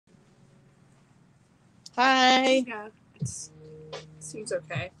Hi. Yeah, it seems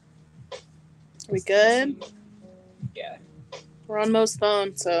okay. Are we good? Yeah. We're on Mo's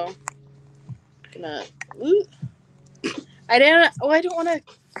phone, so I'm gonna. Ooh. I don't want to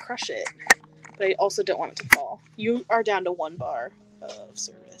crush it, but I also don't want it to fall. You are down to 1 bar of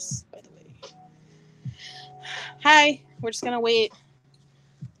service, by the way. Hi. We're just gonna wait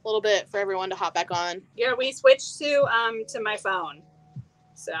a little bit for everyone to hop back on. Yeah, we switched to my phone.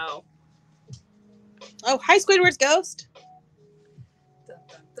 So. Oh, hi, Squidward's Ghost. Dun,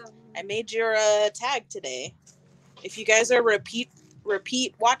 dun, dun. I made your tag today. If you guys are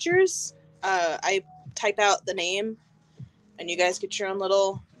repeat watchers, I type out the name, and you guys get your own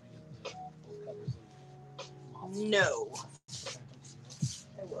little. No.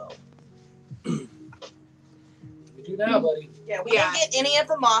 I will. We do now, buddy. Yeah, we didn't get any of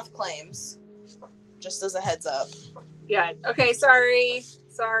the moth claims. Just as a heads up. Yeah. Okay. Sorry.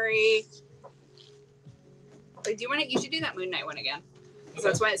 Wait, you should do that Moon Knight one again. So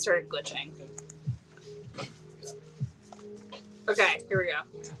that's when it started glitching. Okay, here we go.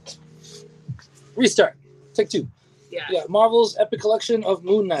 Restart. Take 2. Yeah. Yeah, Marvel's Epic Collection of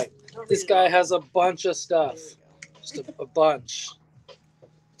Moon Knight. This guy has a bunch of stuff. Just a bunch.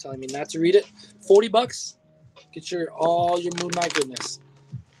 Telling me not to read it. $40. Get all your Moon Knight goodness.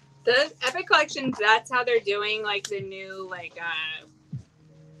 The Epic Collection, that's how they're doing like the new I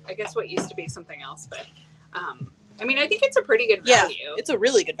guess what used to be something else, but I mean I think it's a pretty good value. Yeah, it's a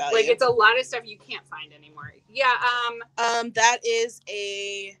really good value. Like it's a lot of stuff you can't find anymore. Yeah, that is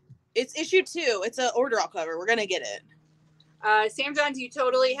it's issue 2. It's an order all cover. We're gonna get it. Sam Johns, you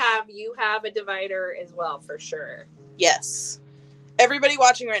have a divider as well for sure. Yes. Everybody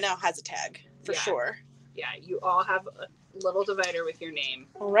watching right now has a tag for sure. Yeah, you all have a little divider with your name.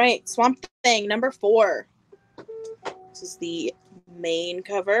 All right, Swamp Thing number 4. This is the main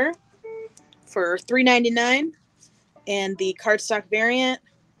cover for $3.99, and the cardstock variant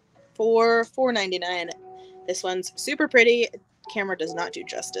for $4.99. This one's super pretty. Camera does not do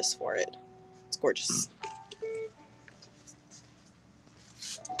justice for it. It's gorgeous.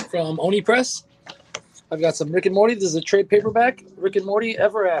 From Oni Press, I've got some Rick and Morty. This is a trade paperback. Rick and Morty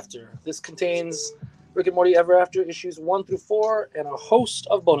Ever After. This contains Rick and Morty Ever After issues 1 through 4 and a host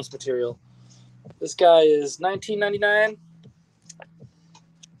of bonus material. This guy is $19.99.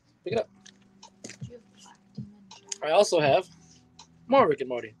 Pick it up. I also have more Rick and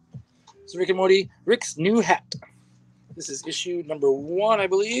Morty. This is Rick and Morty, Rick's New Hat. This is issue number 1, I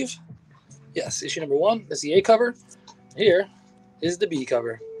believe. Yes, issue number 1. That's the A cover. Here is the B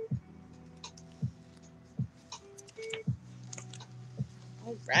cover.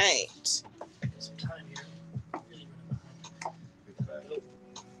 All right.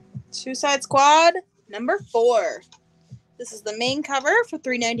 Suicide Squad number 4. This is the main cover for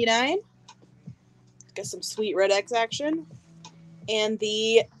 $3.99. Got some sweet Red X action. And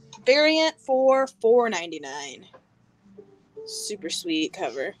the variant for $4.99. Super sweet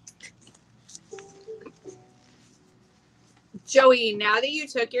cover. Joey, now that you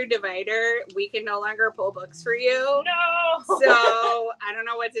took your divider, we can no longer pull books for you. No! So, I don't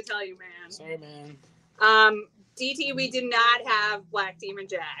know what to tell you, man. Sorry, man. DT, we did not have Black Demon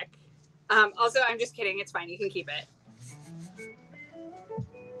Jack. Also, I'm just kidding. It's fine. You can keep it.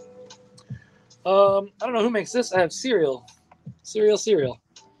 I don't know who makes this. I have Serial. Cereal.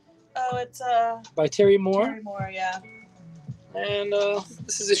 Oh, it's By Terry Moore. Terry Moore, yeah. And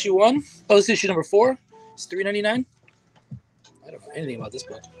this is issue 1. Oh, this is issue number 4. It's $3.99. I don't know anything about this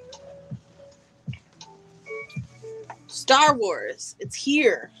book. Star Wars. It's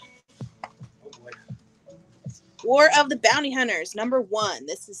here. Oh boy. War of the Bounty Hunters, number 1.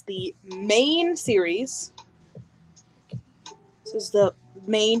 This is the main series. This is the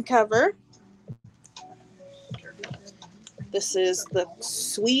main cover. This is the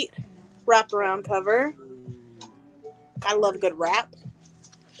sweet wraparound cover. I love a good wrap.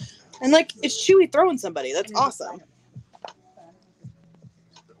 And it's Chewie throwing somebody. That's awesome.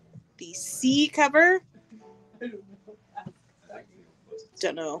 The C cover.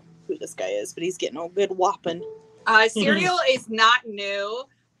 Don't know who this guy is, but he's getting a good whopping. Serial is not new,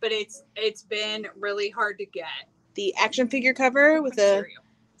 but it's been really hard to get. The action figure cover with a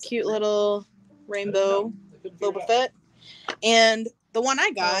cute little rainbow Boba Fett. And the one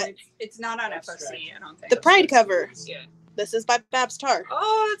I got. It's not on FOC, I don't think. The Pride cover. Yeah. This is by Babs Tarr.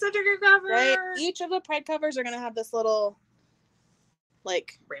 Oh, that's such a good cover. Right? Each of the Pride covers are going to have this little,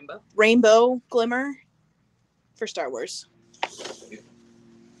 rainbow glimmer for Star Wars.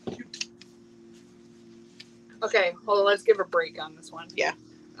 Okay, hold on. Let's give a break on this one. Yeah.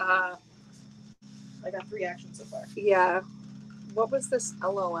 I got 3 actions so far. Yeah. What was this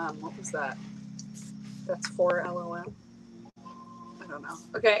LOM? What was that? That's 4 LOM. I don't know.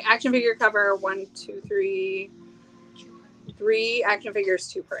 Okay, action figure cover 1, 2, 3. 3 action figures,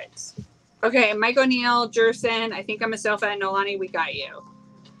 2 parades. Okay, Mike O'Neill, Jerson. I think I'm a Sofa and Nolani. We got you.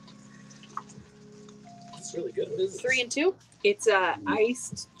 It's really good. What is this? 3 and 2. It's a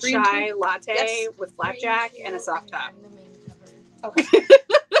iced 3 and chai latte Yes. with flapjack and a soft top. Okay.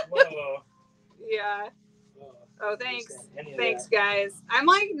 Whoa. Yeah. Oh, thanks. Any of Thanks, that. guys. I'm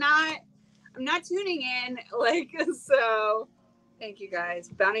not tuning in. Like, so thank you guys.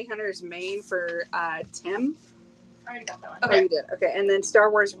 Bounty Hunters main for Tim. I already got that one. Oh, you did. Okay. And then Star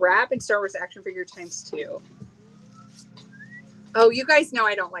Wars wrap and Star Wars action figure ×2. Oh, you guys know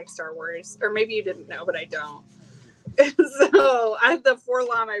I don't like Star Wars. Or maybe you didn't know, but I don't. So I have the 4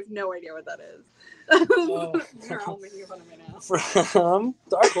 llama. I have no idea what that is. You're all making fun of me now. From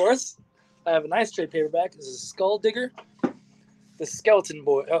Dark Horse, I have a nice trade paperback. This is Skull Digger, the Skeleton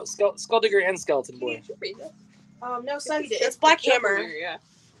Boy, Skull Digger and Skeleton Can you Boy. read it? No, it's Black Hammer. Yeah.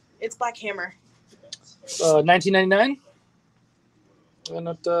 It's Black Hammer. $19.99, and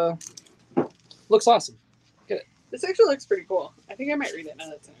it looks awesome. This actually looks pretty cool. I think I might read it now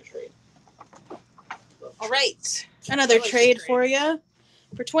that's in a trade. All right. Another I like trade the trade. for you.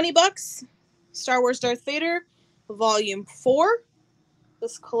 For $20, Star Wars Darth Vader, Volume 4.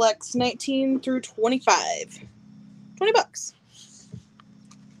 This collects 19 through 25. $20.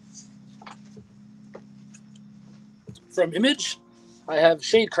 From Image, I have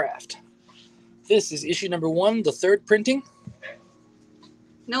Shadecraft. This is issue number 1, the 3rd printing.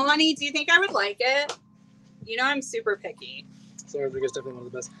 Nolani, do you think I would like it? You know I'm super picky. Star Wars is definitely one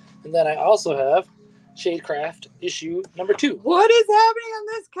of the best. And then I also have Shadecraft issue number 2. What is happening on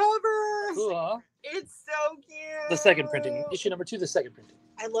this cover? Cool. It's so cute. The 2nd printing, issue number 2, the 2nd printing.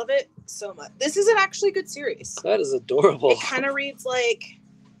 I love it so much. This is an actually good series. That is adorable. It kind of reads like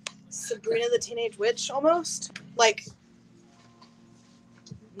Sabrina the Teenage Witch almost. Like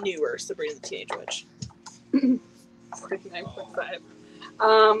newer Sabrina the Teenage Witch. 49.5.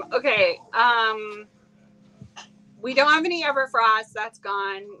 Okay. We don't have any Everfrost. That's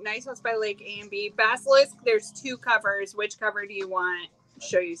gone. Nice House by Lake A and B. Basilisk, there's 2 covers. Which cover do you want?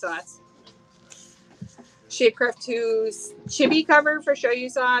 Show You Sauce. Shadecraft 2's chibi cover for Show You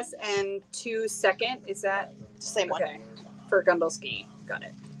Sauce and 2 second. Is that Same one. okay? For Gundleski. Got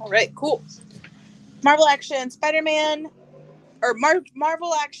it. All right, cool. Marvel Action Spider-Man, or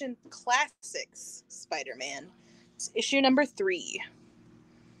Marvel Action Classics Spider-Man. It's issue number 3.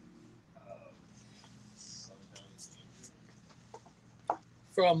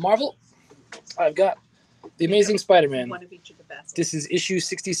 From Marvel, I've got The Amazing Spider-Man. One of each of the best. This is issue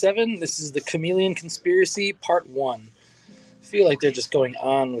 67. This is the Chameleon Conspiracy Part 1. I feel like they're just going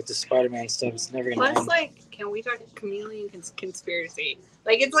on with the Spider-Man stuff. It's never going to Plus, end. like, can we talk Chameleon Conspiracy?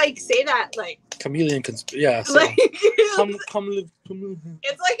 Like, it's like, say that, like, Chameleon Conspiracy. Yeah. So. like Come live.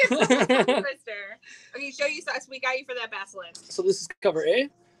 it's like a tongue twister. Okay, Show You Sauce. We got you for that basilisk. So this is cover A.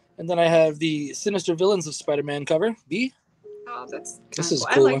 And then I have the Sinister Villains of Spider-Man cover B. Oh, that's This kinda is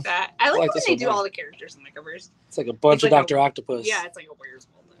cool. cool. I like that. I like like when this they one do more. all the characters in the covers. It's like a bunch It's of like Dr. Octopus. Yeah, it's like a Where's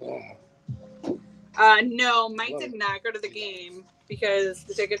Waldo. Oh. No, Mike Love did it. not go to the game because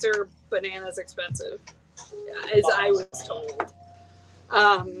the tickets are bananas expensive, as I was told.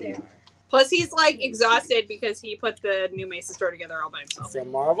 Plus, he's like exhausted because he put the new Mason store together all by himself. From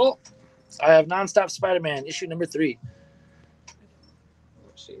Marvel, I have Nonstop Spider-Man, issue number 3.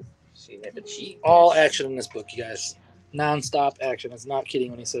 She had to cheat. All action in this book, you guys. Non-stop action. It's not kidding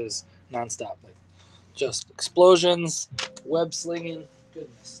when he says non-stop. Like, just explosions, web slinging.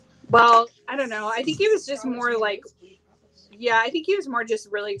 Goodness. Well, I don't know. I think he was just more like, yeah, I think he was more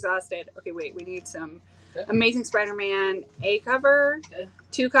just really exhausted. Okay, wait, we need some Amazing Spider-Man A cover,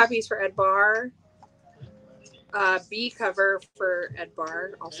 2 copies for Ed Barr, B cover for Ed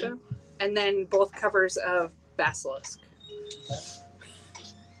Barr also, and then both covers of Basilisk.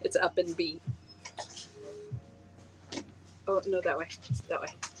 It's up in B. Oh, no, that way. That way.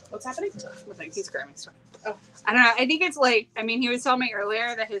 What's happening? Nothing. He's grabbing stuff. Oh, I don't know. I think it's like, I mean, he was telling me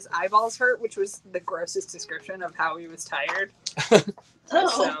earlier that his eyeballs hurt, which was the grossest description of how he was tired.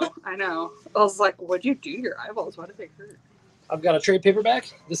 So, I know. I was like, what'd you do to your eyeballs? Why did they hurt? I've got a trade paperback.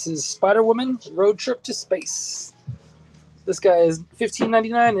 This is Spider-Woman Road Trip to Space. This guy is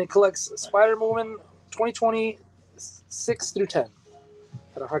 $15.99 and it collects Spider-Woman 2020 6 through 10.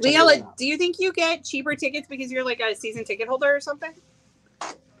 Had a hard time getting Leela, it out. do you think you get cheaper tickets because you're like a season ticket holder or something?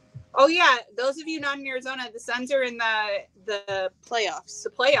 Oh yeah, those of you not in Arizona, the Suns are in the Playoffs.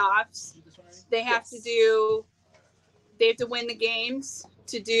 playoffs. They have to do. They have to win the games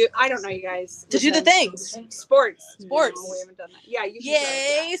to do. I don't know, you guys. To do the things. Sports. Sports. No, we haven't done that. Yeah, you.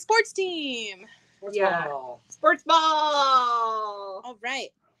 Yay, sports team. Sports Yeah. ball. Sports ball. All right.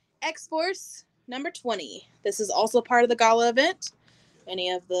 X-Force number 20. This is also part of the gala event.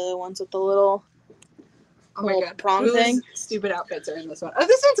 Any of the ones with the little Oh my little god. prom Whose thing? stupid outfits are in this one? Oh,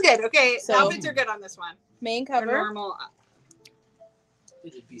 this one's good. Okay. So- Outfits are good on this one. main They're cover, normal.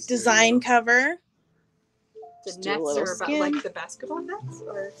 design cover, The Just do a nets little are about skin. like the basketball nets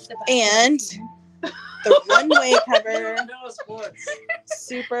or and the runway cover, No sports.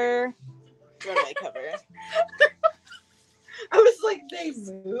 super runway cover. I was like, they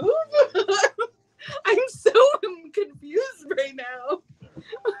move? I'm so confused right now.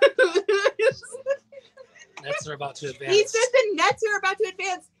 Nets are about to advance. He said the Nets are about to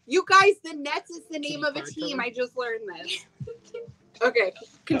advance. You guys, the Nets is the name Katy of a Pride team. cover? I just learned this. Okay,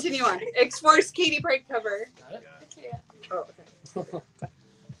 continue on. X-Force Katy Pride cover. Got it? Oh, okay.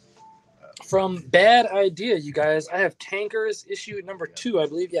 From Bad Idea, you guys, I have Tankers issue number 2, I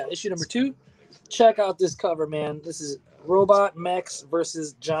believe. Yeah, issue number 2. Check out this cover, man. This is robot mechs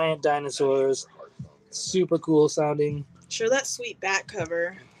versus giant dinosaurs. Super cool sounding. Sure, that sweet back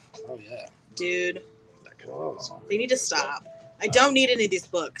cover, Oh yeah. dude. Whoa. They need to stop. I don't need any of these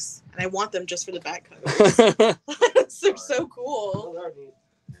books, and I want them just for the back covers. They're so cool.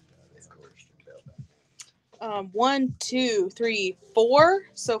 1, 2, 3, 4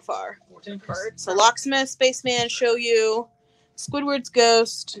 so far. So Locksmith, Spaceman, Show You, Squidward's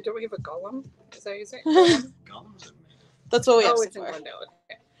Ghost. Don't we have a golem? Is that what you say? That's what we have Oh, so it's in far. Glendale.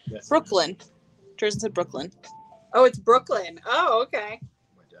 Okay. Brooklyn. Tristan said Brooklyn. Oh, it's Brooklyn. Oh, okay.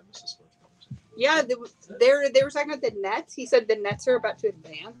 Yeah, they were talking about the Nets. He said the Nets are about to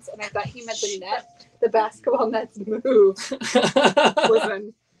advance, and I thought he meant the basketball Nets move.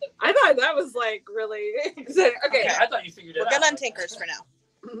 Listen, I thought that was like really exciting. Okay, I thought you figured it We're out. good on Tankers for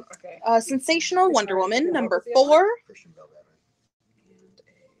now. okay. Sensational Wonder Woman, number 4.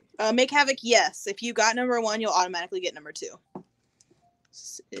 Make Havoc, yes. If you got number 1, you'll automatically get number 2.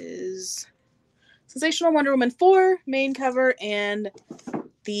 This is Sensational Wonder Woman 4, main cover, and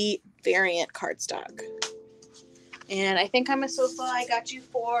the variant cardstock. And I think I'm a sofa. I got you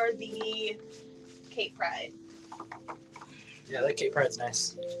for the Cape Pride. Yeah, that Cape Pride's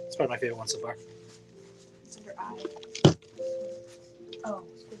nice. It's probably my favorite one so far. It's under I. Oh,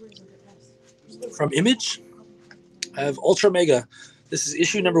 Squidward's under S. From Image, I have Ultra Mega. This is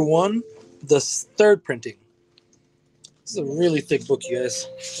issue number 1, the 3rd printing. This is a really thick book, you guys.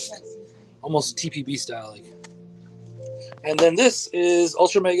 Almost TPB style. Like. And then this is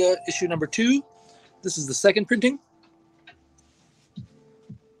Ultra Mega issue number 2. This is the 2nd printing.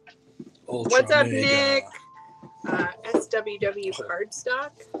 Ultra What's up, Mega. Nick? SWW cardstock.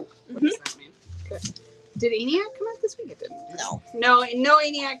 What does that mean? Okay. Did ENIAC come out this week? It didn't. No. No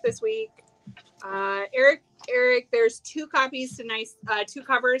ENIAC this week. Eric, there's 2 copies to nice, 2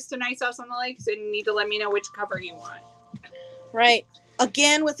 covers to Nice House on the Lake, so you need to let me know which cover you want. Right.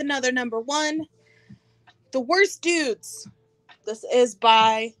 Again with another number 1. The Worst Dudes. This is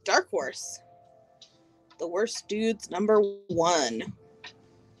by Dark Horse. The Worst Dudes number 1.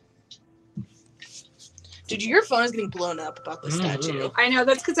 Dude, your phone is getting blown up about this statue. I know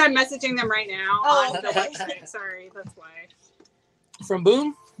that's because I'm messaging them right now Oh, on the okay. website. Sorry, that's why. From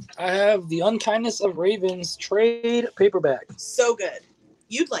Boom, I have The Unkindness of Ravens trade paperback. So good.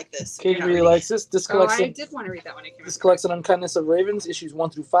 You'd like this. if Katie you're not really reading likes this. This Oh, collects I did want to read that when it came this out. collects an Unkindness of Ravens issues 1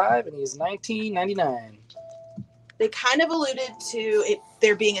 through 5, and he is $19.99. They kind of alluded to it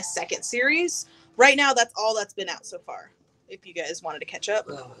there being a second series. Right now, that's all that's been out so far. If you guys wanted to catch up.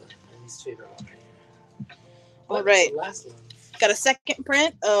 Oh, my least favorite one. All right. The last one. Got a second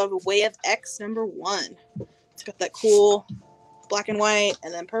print of Way of X number 1. It's got that cool black and white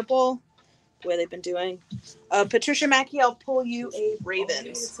and then purple, the way they've been doing. Patricia Mackey, I'll pull you a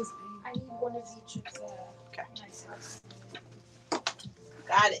Ravens. I need one of each of the Okay. Nice House.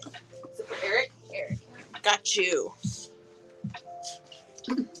 Got it. Is it for Eric? Eric. Got you.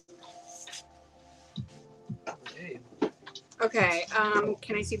 Hey. Okay,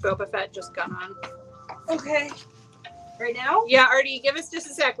 can I see Boba Fett just got on? Okay. Right now? Yeah, Artie, give us just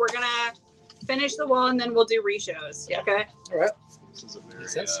a sec. We're gonna finish the wall and then we'll do reshows. Yeah. Okay. All right. This is a very,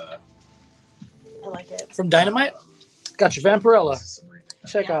 Makes sense. I like it. From Dynamite, got your Vampirella.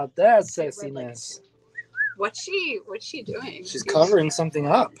 Check Yeah. out that sexiness. What's she doing? She's covering something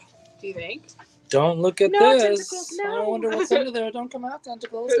up. Do you think? Don't look at No, this. tentacles, I no. wonder what's under there. Don't come out,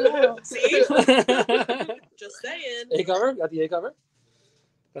 tentacles. No. See? A Just saying. cover. Got the A cover.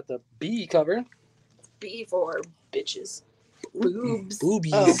 Got the B cover. B for Bitches. boobs.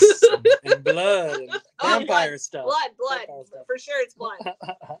 Boobies Oh. and blood and Oh, vampire stuff. Blood. Vampire stuff. For sure, it's blood.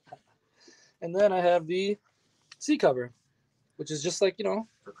 And then I have the C cover, which is just like,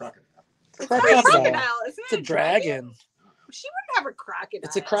 for crocodile. Crocodile. Crocodile, isn't It's a it dragon. She wouldn't have a crocodile.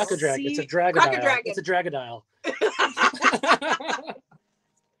 It's a crocodrag. It's a See? dragodile. Crocodragon. It's a dragodile.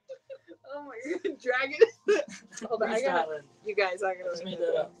 Oh my god, dragon. Hold on, you guys, I Just gotta made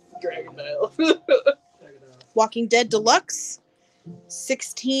that up. Dragonile. Walking Dead Deluxe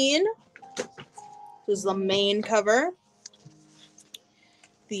 16. This is the main cover.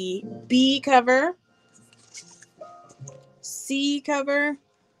 The B cover. C cover.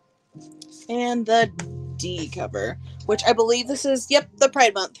 And the D cover. Which I believe this is, yep, the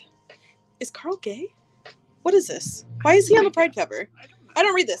Pride Month. Is Carl gay? What is this? Why is he on the Pride cover? I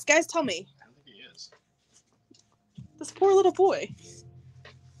don't read this. Guys, tell me. I don't think he is. This poor little boy.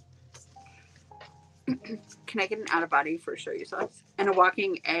 Can I get an out of body for show you thoughts? And a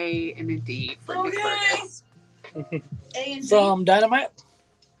walking A and a D for Nick Burgess. A and D. From Dynamite,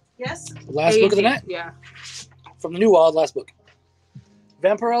 Yes. last A book of the and D, night. Yeah. From the New Wild, last book.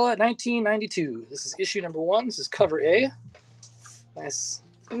 Vampirella, 1992. This is issue number 1. This is cover A. Nice.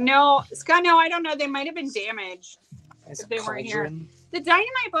 No, Scott, no, I don't know. They might have been damaged. Nice If they weren't here. cauldron. The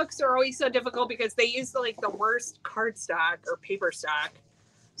Dynamite books are always so difficult because they use the worst cardstock or paper stock.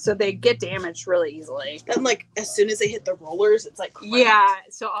 So they get damaged really easily. Then, like, as soon as they hit the rollers, it's like, cracked. Yeah,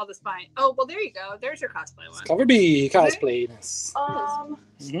 so all the spine. Oh, well, there you go. There's your cosplay one. Cover B, cosplay. Nice.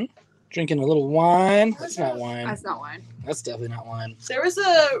 Drinking a little wine. That's not wine. That's not one. That's definitely not wine. There was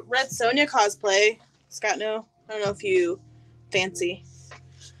a Red Sonja cosplay. Scott, no. I don't know if you fancy.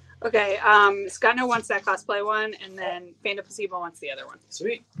 Okay, Scott No wants that cosplay one, and then Fanda Placebo wants the other one.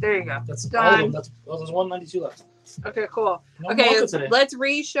 Sweet. There you go. That's Done. all of them. There's 192 left. Okay, cool. No Okay, Malcolm today. let's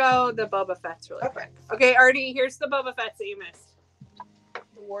re-show the Boba Fett's really Okay. quick. Okay, Artie, here's the Boba Fett's that you missed.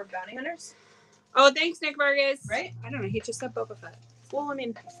 The War of Bounty Hunters? Oh, thanks, Nick Vargas. Right? I don't know. He just said Boba Fett. Well, I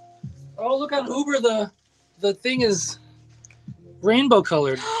mean, Oh, look on Uber. The thing is rainbow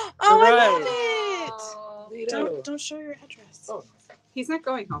colored. oh, I love Oh. it. Don't show your address. Oh. He's not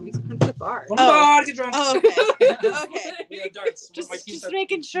going home. He's going to the bar. One Oh. bar, get drunk. Oh, okay. Okay. We have darts. Just- My team just starts-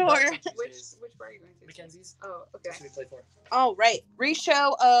 making sure. Which bar are you going to? Mackenzie's. Oh, okay. That's what we play for. All right.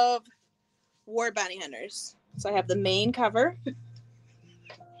 Reshow of War of Bounty Hunters. So I have the main cover.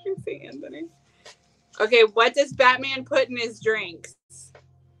 You see Anthony. Okay, what does Batman put in his drinks?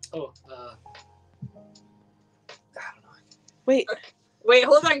 Oh, I don't know. Wait. Wait,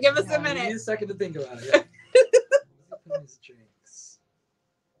 hold on. Give us Yeah, a minute. Need a second to think about it. Yeah. Drinks.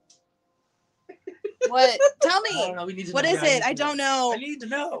 What? Tell I don't me. know. We need to What know. is Yeah, it? I don't know. I need to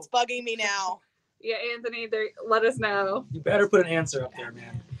know. It's bugging me now. Yeah, Anthony, let us know. You better put an answer up there,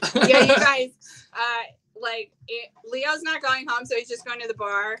 man. Yeah, you guys, Leo's not going home, so he's just going to the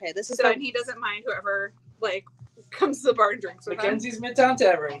bar. Okay, this is So the, and he doesn't mind whoever comes to the bar and drinks with him. Mackenzie's Midtown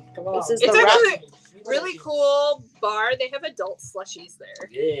Tavern. Come on. This is It's the actually really cool bar. They have adult slushies there.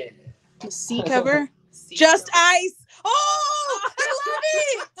 Yeah. the C cover. See, Just so- ice. Oh, I love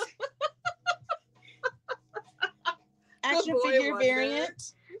it. Action boy figure wonder.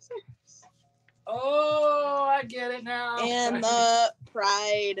 variant Oh, I get it now. and the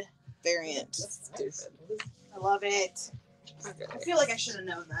Pride variant. Stupid. I love it. Okay. I feel like I should have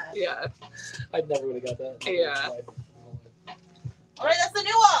known that. Yeah. I never would have got that. Yeah. All right, that's the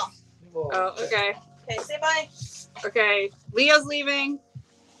new wall. Oh, okay. Okay, say bye. Okay. Leo's leaving.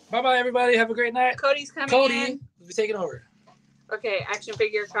 Bye bye, everybody. Have a great night. Cody's coming Cody in. will be taking over. Okay, action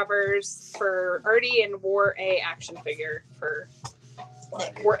figure covers for Artie and War A action figure for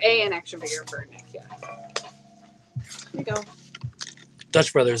Nick. War A and action figure for Nick. Yeah. Here you go.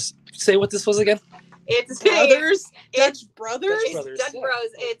 Dutch Brothers. Say what this was again. It's Brothers. It's Dutch Brothers. It's Brothers, Dutch yeah.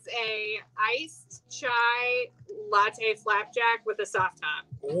 Bros. It's a iced chai latte flapjack with a soft top.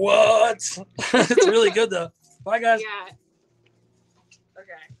 What? It's really good though. Bye guys. Yeah.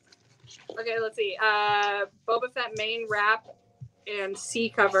 Okay. Okay, let's see. Boba Fett main wrap and C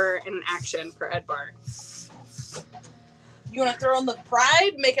cover and an action for Ed Bar. You want to throw in the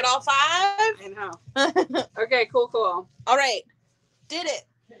Pride? Make it all 5? I know. Okay, cool. All right. Did it.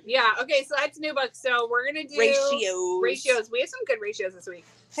 Yeah, okay, so that's new book. So we're gonna do Ratios. We have some good ratios this week.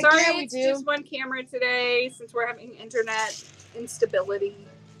 Heck Sorry, yeah, we it's do. just one camera today since we're having internet instability.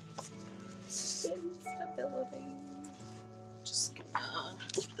 Just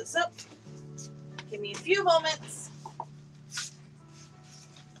flip this up. Give me a few moments.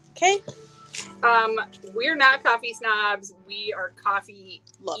 Okay. We're not coffee snobs. We are coffee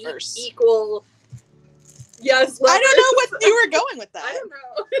Lovers. equal. Yes, I don't know lovers. what you were going with that. I don't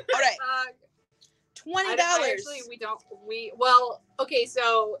know. All right. I $20. actually, okay,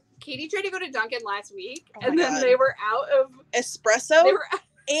 so Katie tried to go to Dunkin' last week, Oh my and then God. they were out of Espresso? they were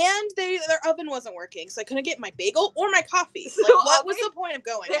And their oven wasn't working, so I couldn't get my bagel or my coffee. So Like, what was the point of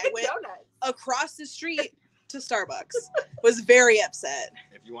going? They I had went donuts. across the street to Starbucks. Was very upset.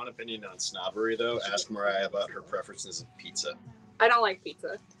 If you want an opinion on snobbery, though, ask Mariah about her preferences of pizza. I don't like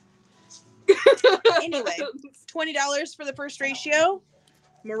pizza. Anyway, $20 for the first ratio.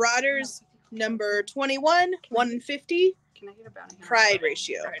 Marauders number 21, 1 in 50. Can I get a bounty hunter? Pride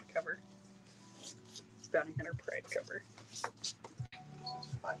ratio. Pride cover. Bounty hunter pride cover.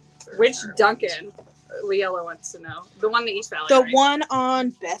 Which Duncan? Liella wants to know. The one in the East Valley. The right? one on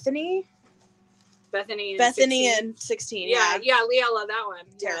Bethany. Bethany. And Bethany 16. and 16. Yeah, Yeah. Liella, that one.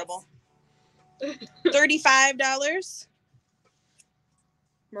 Terrible. $35.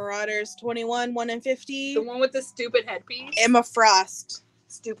 Marauders 21, 1 in 50. Yes. The one with the stupid headpiece. Emma Frost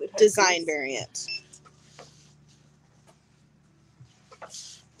Stupid headpiece. design variant.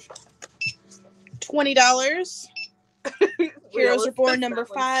 $20. Heroes Liella's Reborn says number that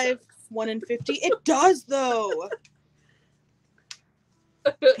one 5, 1 in 50. It does though.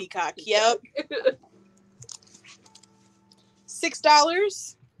 Peacock. Yep.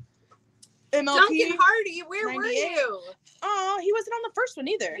 $6. MLP. Duncan Hardy, where were 98. you? Oh, he wasn't on the first one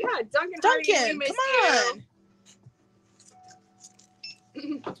either. Yeah, Duncan Hardy, we Duncan, missed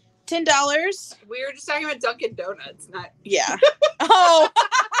come on. $10. We were just talking about Dunkin' Donuts, not. Yeah. Oh.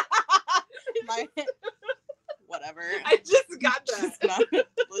 Whatever. I just got Just that. not-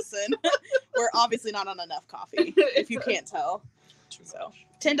 listen, we're obviously not on enough coffee, if you can't tell. So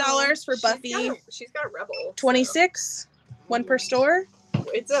 $10 for Buffy. She's got a Rebel. so- 26, one per store.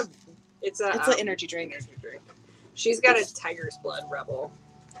 It's an energy drink. She's got a Tiger's Blood Rebel.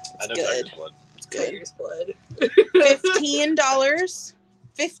 I know Good. Tiger's Blood. It's good. Tiger's Blood. $15.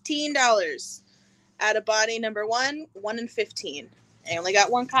 $15. Out of body number 1, 1 in 15. I only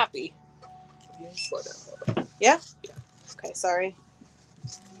got one copy. Slow down a little bit. Yeah? Okay, sorry.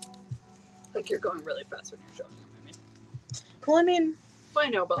 Like you're going really fast when you're showing them. I mean, Well, I mean, well, I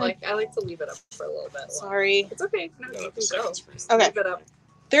know, but like I like to leave it up for a little bit. sorry. It's okay. No, Yeah, you can go. seconds first. Okay. Leave it up.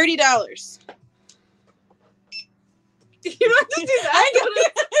 $30. You don't have to do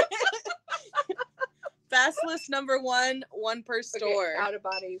that. Basilisk number 1, 1 per store. Okay, out of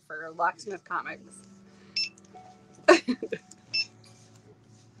body for Locksmith Comics.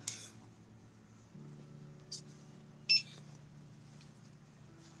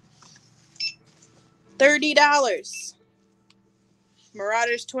 $30.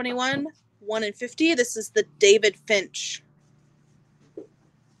 Marauders 21, 1 in 50. This is the David Finch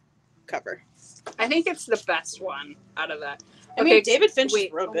cover. I think it's the best one out of that. I mean, David Finch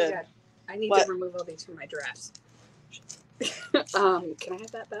is real oh my good. God. I need What? to remove all these from my drafts. Can I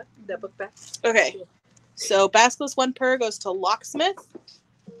have that book back? Okay. So Basilisk 1 per goes to Locksmith.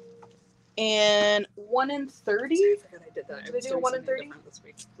 And 1 in 30. I forgot I did that. Did they do a 1 in 30? This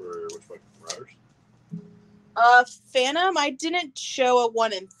week. For which one? Marauders? Phantom, I didn't show a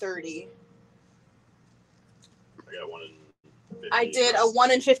 1 in 30. I got 1 in 50. I did a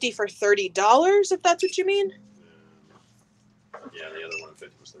 1 in 50 for $30, if that's what you mean. Yeah, the other 1 in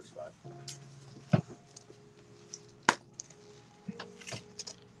 50 was 35.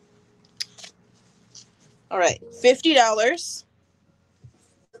 All right, $50.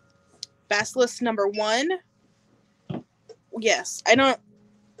 Basilisk number 1. Yes, I don't.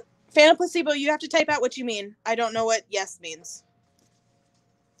 Phantom Placebo, you have to type out what you mean. I don't know what yes means.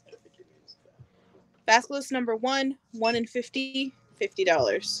 I think it means that. Basilisk number 1, 1 in 50,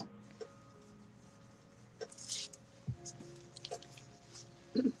 $50.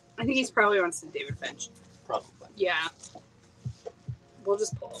 I think he's probably wants to David Finch. Probably. Yeah. We'll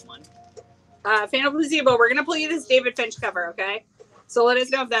just pull him one. Phantom Placebo, we're gonna pull you this David Finch cover, okay? So let us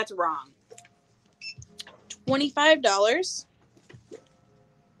know if that's wrong. $25.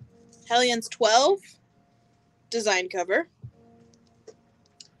 Hellions 12. Design cover.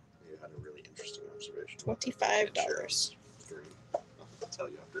 You had a really interesting observation. $25. I'll tell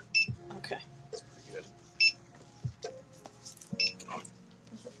you after. Okay. It's pretty good. Oh,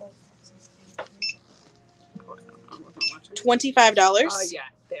 I don't know. I wasn't watching. $25. Oh, yeah,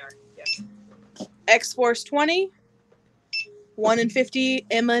 they are. Yeah. X-Force 20. 1 in 50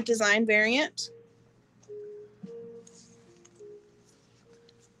 Emma design variant.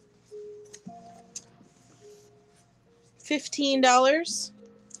 $15.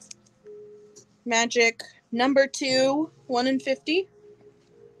 Magic number 2, 1 in 50.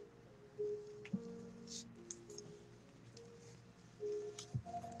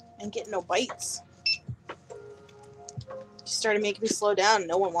 And get no bites. You started making me slow down.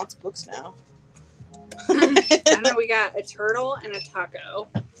 No one wants books now. I know we got a turtle and a taco.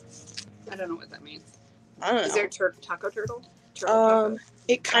 I don't know what that means. I don't know. Is there taco turtle? Turtle taco?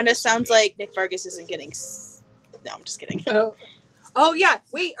 It kind of sounds like Nick Vargas isn't getting. No, I'm just kidding. Oh yeah.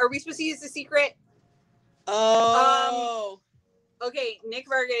 Wait, are we supposed to use the secret? Oh. Okay, Nick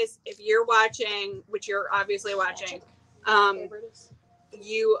Vargas, if you're watching, which you're obviously watching, there's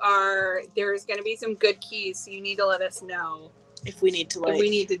going to be some good keys, so you need to let us know if we need to if we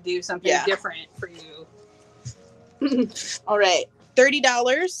need to do something different for you. All right,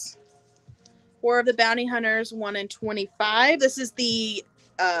 $30. War of the Bounty Hunters 1 in 25. This is the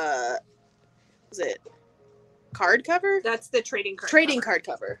is it card cover? That's the trading card Card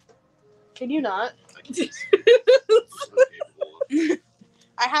cover. Can you not?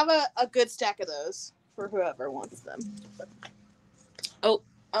 I have a good stack of those for whoever wants them. Oh,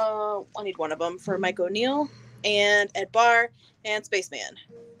 I need one of them for Mike O'Neill and Ed Barr and Spaceman.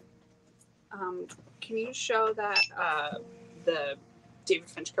 Can you show that the David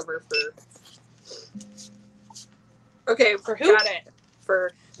Finch cover for? Okay, For who? Got it.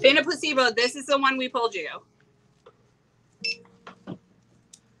 For Fan of Placebo. This is the one we pulled you.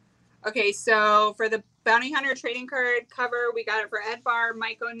 Okay, so for the Bounty Hunter trading card cover, we got it for Ed Barr,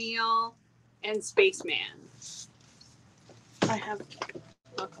 Mike O'Neill, and Spaceman. I have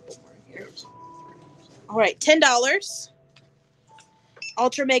a couple more here. All right, $10.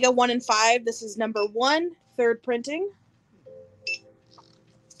 Ultra Mega 1 in 5. This is number 1, third printing.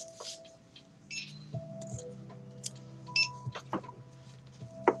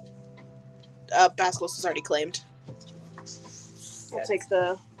 Basilisk is already claimed. I'll take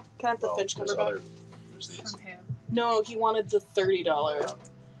the. Can I have the Finch cover back? From him. No, he wanted the $30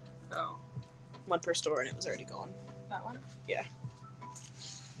 Oh, one per store, and it was already gone. that one? I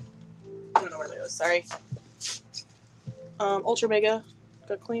don't know where that was. Sorry. Ultra Mega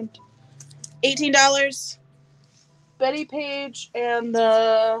got claimed. $18. Betty Page and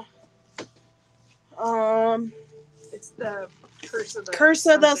the It's the Curse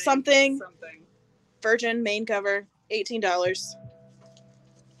of the something. Virgin main cover. $18.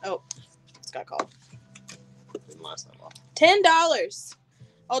 Oh, it's got called. Didn't last that long. $10.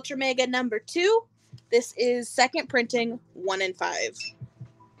 Ultra Mega number 2. This is second printing 1 in 5.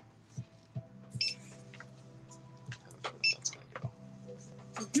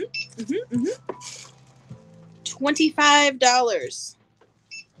 $25.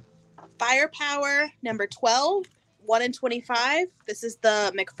 Firepower number 12, 1 in 25. This is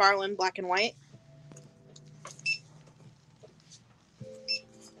the McFarlane black and white.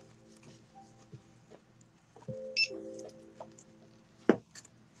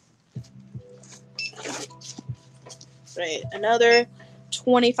 Right, another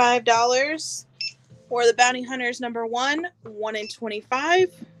 $25 for the Bounty Hunters number 1, 1 in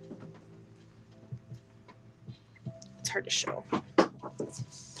 25. It's hard to show. The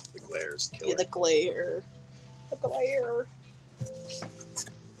glare's killer. Yeah, the glare. The glare.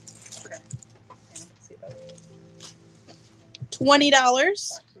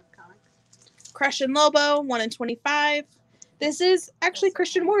 $20. Crush and Lobo, 1 in 25. This is actually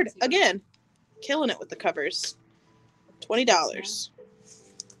Christian Ward again, killing it with the covers. $20.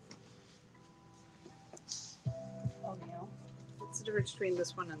 What's the difference between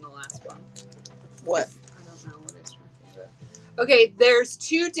this one and the last one? What? I don't know what is my favorite. Okay, there's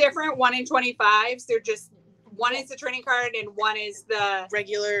 2 different 1 in 25s. They're just one is the trading card and one is the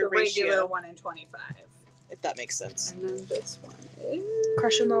Regular ratio, regular 1 in 25. if that makes sense. And then this one is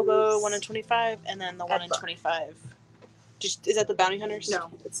Crush and Lobo, 1 in 25, and then the 1 in Edbar. 25. Just, is that the Bounty Hunters?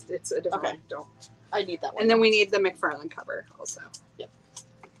 No, it's a different Okay. one. Don't. I need that one. And then we need the McFarlane cover also. Yep.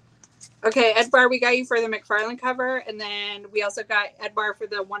 Okay, Ed Barr, we got you for the McFarlane cover, and then we also got Ed Barr for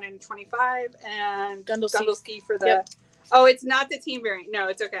the 1 in 25, and Gundelski for the. Yep. Oh, it's not the team variant. No,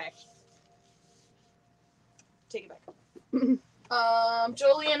 it's okay. Take it back.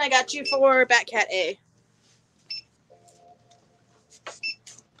 Julian, I got you for Batcat A.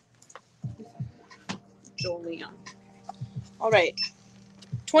 Joel Leon. All right.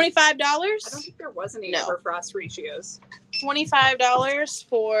 $25. I don't think there was any No. Everfrost ratios. $25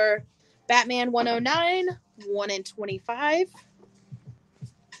 for Batman 109, 1 in 25.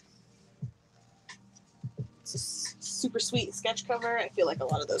 It's a super sweet sketch cover. I feel like a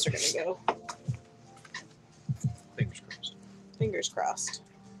lot of those are going to go. Fingers crossed. Fingers crossed.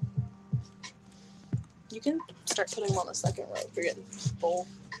 You can start putting them on the second row if you're getting full.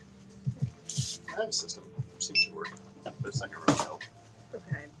 I have a system. Seems to work. The second row help.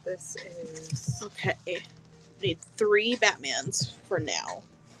 Okay, this is Okay. Need 3 Batmans for now.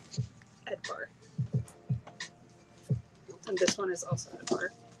 Ed Barr. And this one is also Ed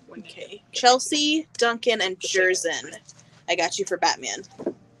Barr. Okay. Chelsea, Duncan, and Jerzen. I got you for Batman.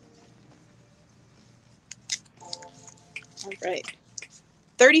 All right.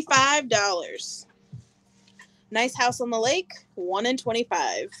 $35. Nice House on the Lake, 1 in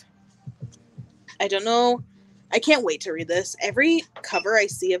 25. I don't know. I can't wait to read this. Every cover I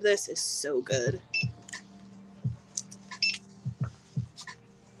see of this is so good.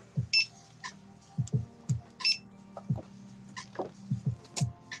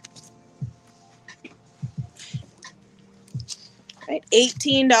 Right,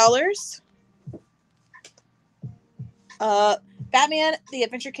 $18. Batman: The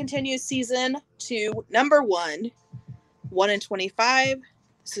Adventure Continues Season 2, number 1, 1 in 25.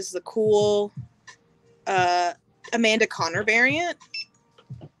 This is the cool Amanda Connor variant.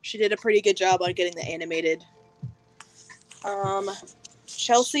 She did a pretty good job on getting the animated.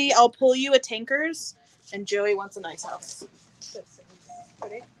 Chelsea, I'll pull you a Tankers, and Joey wants a Nice House.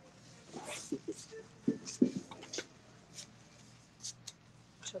 Ready?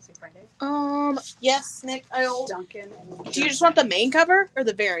 Chelsea Friday. Yes, Nick. Duncan. Do you just want the main cover or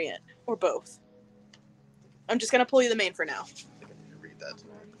the variant or both? I'm just gonna pull you the main for now. I think I need to read that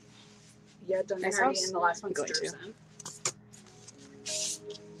tonight. Yeah, Duncan Nice already, House? and the last one's I'm going to. Durson.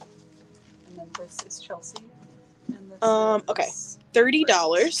 And then this is Chelsea. And this Okay. is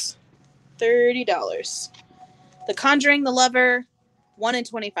 $30. $30. The Conjuring, The Lover, 1 in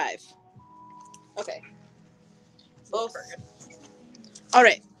 25. Okay. Both. All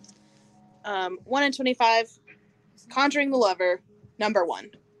right. 1 in 25. Conjuring, The Lover, number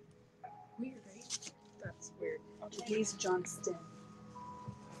 1. Weird, right? That's weird. He's Johnston.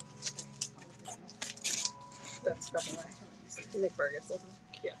 That's double A. Nick Ferguson.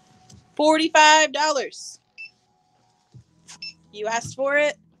 Yeah. $45. You asked for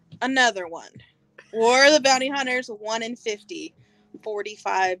it. Another one. War of the Bounty Hunters, 1 in 50.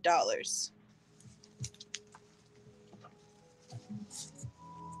 $45.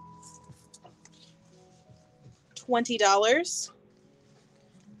 $20.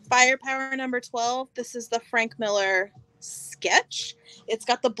 Firepower number 12. This is the Frank Miller sketch. It's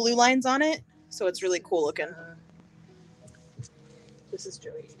got the blue lines on it, so it's really cool looking. This is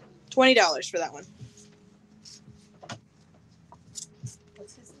Joey. $20 for that one.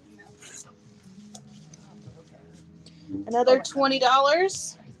 What's his email? Another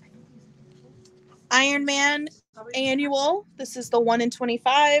 $20. Iron Man Annual. This is the 1 in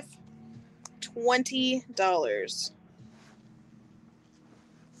 25. $20.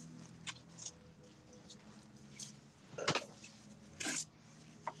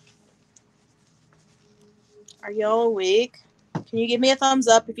 Are y'all awake? Can you give me a thumbs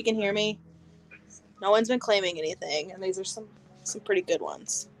up if you can hear me? No one's been claiming anything, and these are some pretty good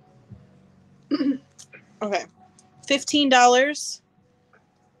ones. Okay. $15.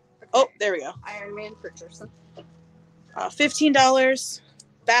 Oh, there we go. Iron Man for Durson. $15.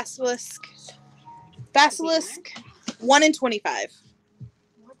 Basilisk. 1 in 25.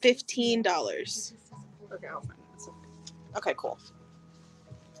 $15. Okay, I'll find it. Okay, cool.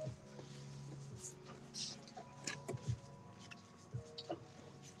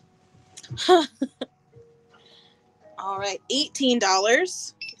 All right, $18.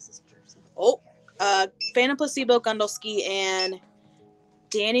 This is Durson. Oh, Phantom Placebo, Gundelsky, and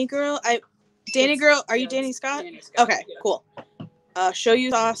Danny Girl. Danny Girl, are you Danny Scott? Danny Scott, Okay, yeah. cool. Show You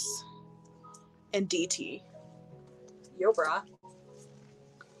Sauce and DT. Yo, brah.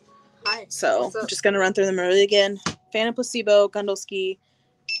 Hi. So What's up? I'm just gonna run through them really again. Phantom Placebo, Gundelsky,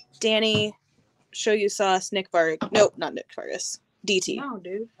 Danny, Show You Sauce, Nick Vargas. Nope, not Nick Vargas. DT. No,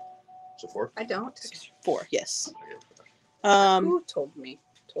 dude. So 4? I don't. 4, yes. Who told me?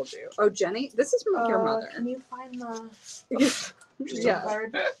 Told you. Oh, Jenny? This is from your mother. Can you find the Yeah.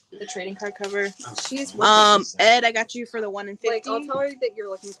 card? The trading card cover. She's Ed, I got you for the 1 in 50. like, I'll tell her that you're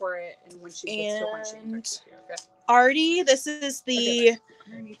looking for it, and when she gets to one, she can And- text it to you. Okay. Artie, this is the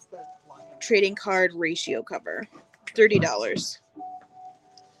Underneath the line. trading card ratio cover. $30.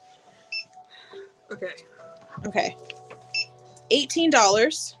 Okay. Okay.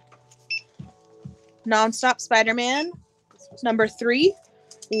 $18. Nonstop Spider-Man, number 3,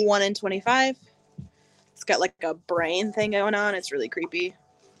 1 in 25. It's got like a brain thing going on. It's really creepy.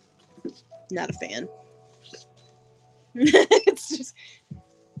 Not a fan. It's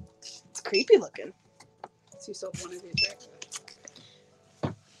creepy looking. So you still have one of these,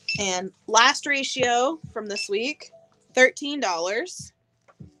 right? And last ratio from this week, $13.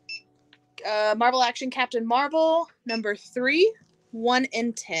 Marvel Action Captain Marvel, number 3, 1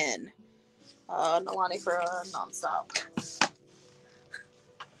 in 10. Nalani for a nonstop.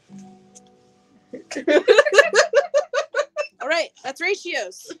 All right, that's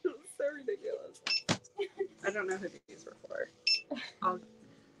ratios. So ridiculous. I don't know who these were for. I'll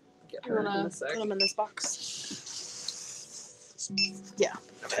get You her in wanna a sec. put them in this box? Yeah.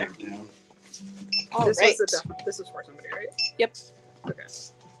 Okay. Down. All this right. this was for somebody, right? Yep. Okay.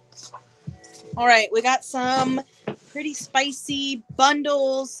 All right. We got some pretty spicy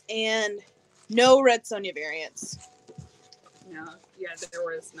bundles and no Red Sonja variants. No. Yeah, there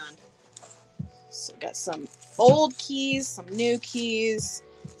was none. So we got some old keys, some new keys,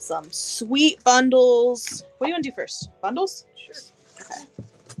 some sweet bundles. What do you want to do first? Bundles? Sure. Okay.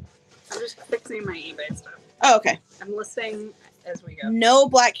 I'm just fixing my eBay stuff. Oh, okay. I'm listing as we go. No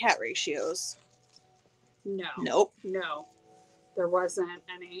black cat ratios. No. Nope. No. There wasn't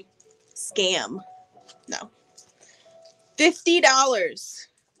any. Scam. No. $50.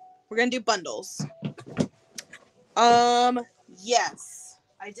 We're gonna do bundles. Yes.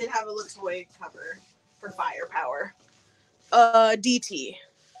 I did have a Latoy cover for Firepower. DT.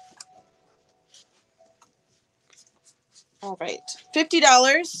 All right.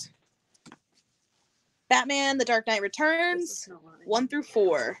 $50. Batman: The Dark Knight This Returns. is not loading. 1 through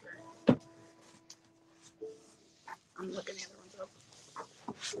 4. I'm looking at the ones up.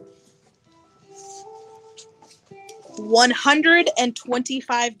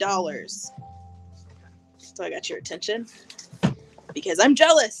 $125. So I got your attention because I'm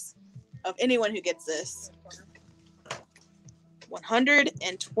jealous of anyone who gets this.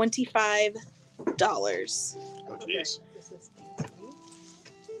 $125. Oh, jeez. This is DT.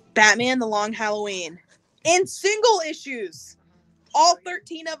 Batman: The Long Halloween. In single issues. All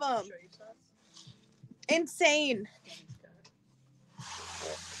 13 of them. Show you stuff. Insane.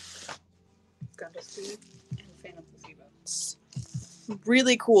 Gundam and Phantom Placebo.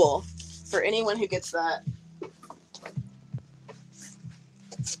 Really cool for anyone who gets that.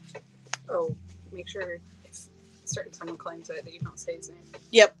 Oh, make sure if someone claims it that you don't say his name.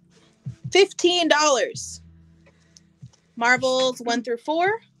 Yep. $15. Marvels 1 through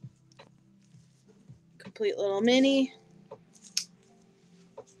 4. Complete little mini.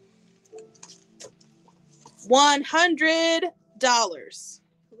 $100.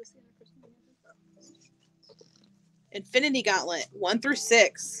 Who was the other person? Infinity Gauntlet 1 through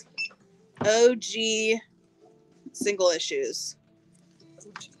 6. OG single issues.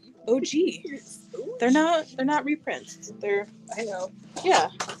 OG. They're not reprints. They're I know. yeah.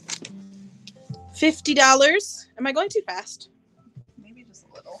 $50. Am I going too fast? Maybe just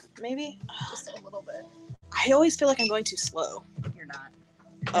a little. Maybe. Just a little bit. I always feel like I'm going too slow. You're not.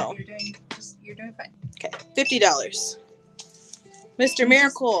 Oh. You're doing fine. Okay. $50. Mr.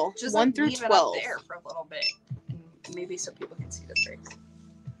 Miracle Just 1 like, through leave it up 12. there for a little bit, and maybe so people can see the tricks.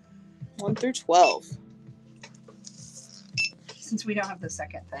 1 through 12. Since we don't have the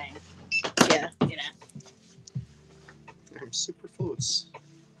second thing, Yeah. you know, I'm superfluous.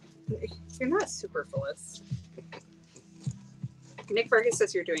 you're not superfluous. Nick Vargas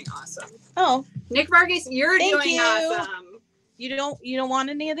says you're doing awesome. Oh, Nick Vargas, you're Thank doing you. awesome. you don't want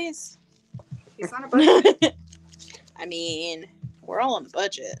any of these? He's on a budget. I mean, we're all on a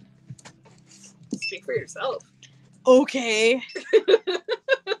budget. Speak for yourself. Okay.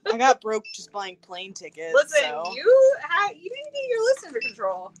 I got broke just buying plane tickets. Listen, so. you need to get your list under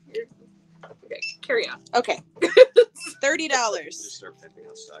control. Okay, carry on. Okay. $30. Just start pimping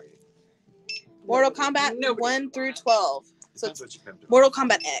out Stoggy. Mortal Kombat Nobody 1 would through buy 12. So Depends it's what you pimped it Mortal on.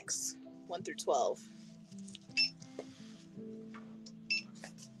 Kombat X 1 through 12.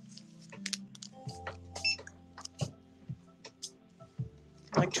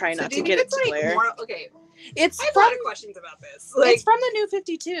 I'm like trying So not do to you get think it to it's glare. okay, It's I have a from lot of questions about this. Like, it's from the new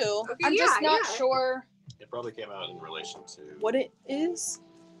 52. Okay, I'm just yeah, not yeah. sure It probably came out in relation to what it is.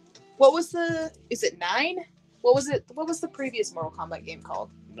 What was the? Is it 9? What was it? What was the previous Mortal Kombat game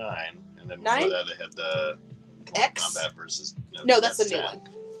called? 9, and then 9? before that they had the X? Kombat versus. No, that's the new 10. one.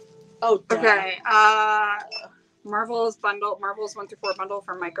 Oh, duh. okay, Marvel's 1 through 4 bundle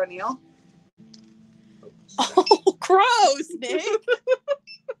from Mike O'Neill. Oh, gross, Nick.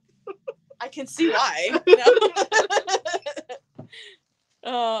 I can see why. No.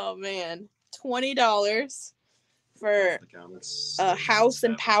 Oh man, $20 for The comics. House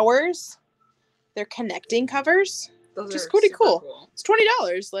and Powers. They're connecting covers. Those Just are pretty super cool. It's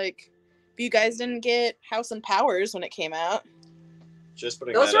 $20. Like, if you guys didn't get House and Powers when it came out, Just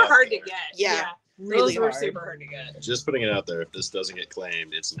putting Those that are out hard there. to get. Yeah. really those were hard. super hard to get. Just putting it out there. If this doesn't get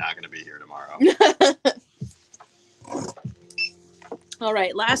claimed, it's not going to be here tomorrow. All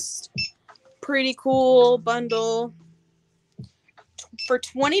right, last pretty cool bundle for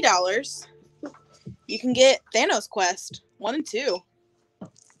 $20. You can get Thanos Quest 1 and 2,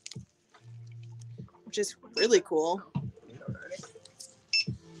 which is really cool.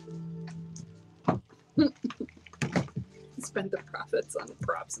 Spend the profits on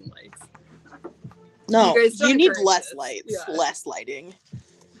props and lights. No, You guys don't you need encourage less this. lights, Yeah. less lighting.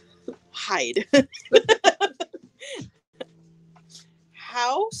 Hide.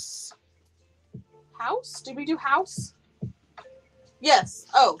 House. House? Did we do house? Yes.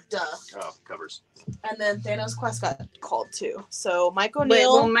 Oh, duh. Oh, covers. And then Thanos Quest got called too. So Mike Wait,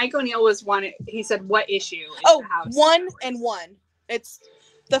 O'Neill. well, Mike O'Neill was one. He said, "What issue?" Is Oh, the house 1 Powers? and 1. It's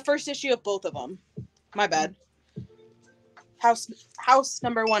the first issue of both of them. My bad. House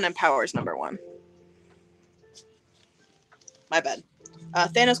number 1 and Powers number 1. My bad.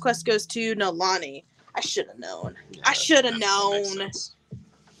 Thanos Quest goes to Nolani. I should have known. Yeah, I should have that makes known. sense.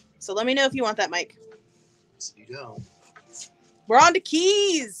 So let me know if you want that, Mike. So you don't. We're on to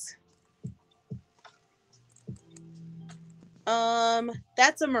keys.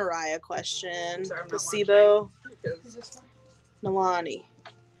 That's a Mariah question. Sorry, I'm not Placebo. Because- Nolani.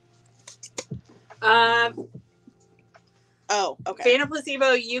 Oh, okay. Fan of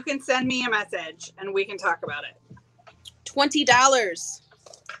Placebo, you can send me a message and we can talk about it. $20.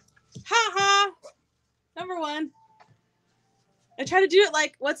 Ha ha. Number 1. I try to do it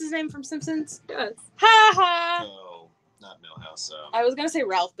like, what's his name from Simpsons? Yes. Ha ha. No, not Millhouse. So. I was gonna say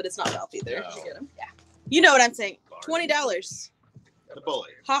Ralph, but it's not Ralph either. No. Did you get him? You know what I'm saying. Barney. $20. The bully.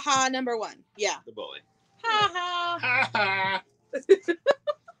 Ha ha. Number 1. Yeah. The bully. Ha ha. Ha ha.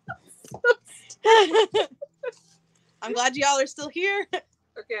 I'm glad y'all are still here.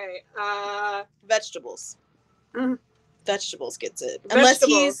 Okay. Vegetables. Mhm. Vegetables gets it. Unless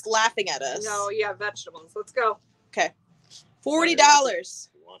Vegetables. he's laughing at us. No, yeah, vegetables. Let's go. $40.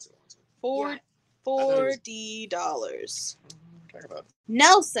 Who wants it? Wants it. For Yeah. $40. Talk about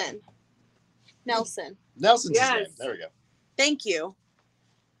Nelson. Nelson's Yes. his name. There we go. Thank you.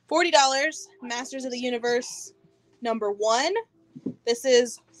 $40. Masters of the Universe number 1. This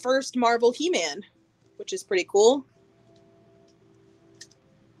is first Marvel He-Man, which is pretty cool.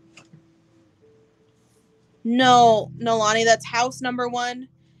 No, Nolani, that's House number 1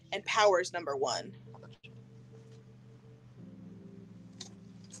 and Powers number 1.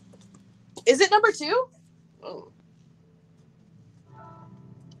 Is it number 2? Oh.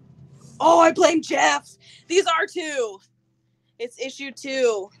 Oh, I blame Jeff. These are 2. It's issue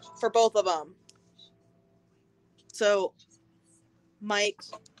 2 for both of them. So, Mike,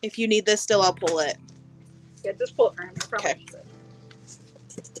 if you need this still, I'll pull it. Yeah, just pull it for him. I promise. Okay.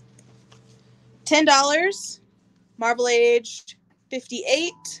 $10. Marvel Age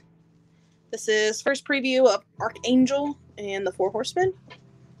 58. This is first preview of Archangel and the 4 Horsemen.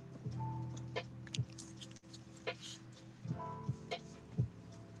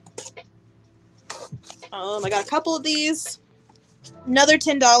 I got a couple of these. Another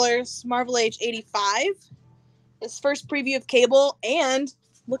 $10. Marvel Age 85. This first preview of Cable, and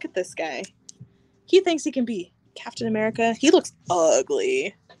look at this guy. He thinks he can be Captain America. He looks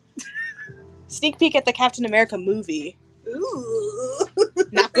ugly. Sneak peek at the Captain America movie. Ooh.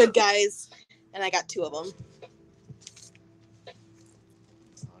 Not good, guys. And I got 2 of them.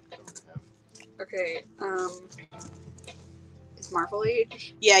 Okay. Is Marvel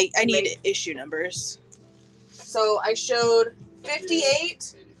Age? Yeah, I need issue numbers. So I showed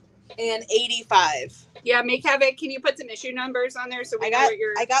 58 and 85. Yeah, make Havoc. Can you put some issue numbers on there so we know what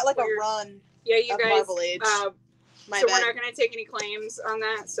you're? I got like what a you're- run Yeah, you of guys. Marvel Age. My so bad. we're not going to take any claims on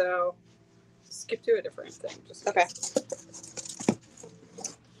that. So skip to a different thing. Just Okay.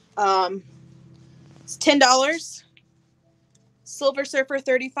 It's $10. Silver Surfer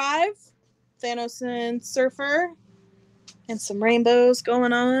 35. Thanos and Surfer. And some rainbows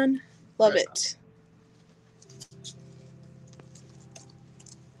going on. Love Right. it.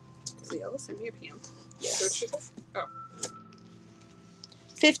 Yeah, let's send me a PM. Yes. Oh,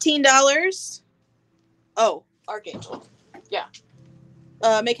 $15. Oh, Archangel. Yeah.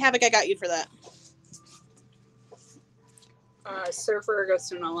 Make Havoc, I got you for that. Surfer goes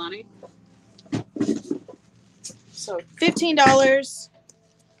to Nolani. So $15.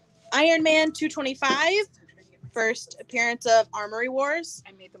 Iron Man 225. First appearance of Armory Wars.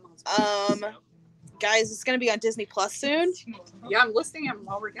 I made them all. Guys, it's gonna be on Disney Plus soon. Yeah, I'm listing them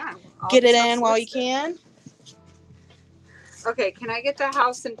while we're done. All Get it the stuff's in while you listed. can. Okay, can I get the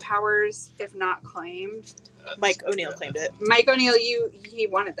House and Powers if not claimed? Mike O'Neill claimed it. Mike O'Neill, he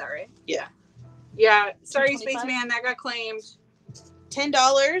wanted that, right? Yeah. Yeah. Sorry, 225? Spaceman, that got claimed.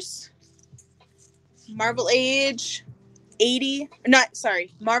 $10. Marvel Age 80.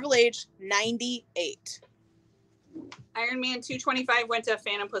 Marvel Age 98. Iron Man 225 went to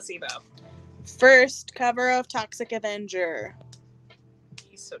Phantom Placebo. First cover of Toxic Avenger.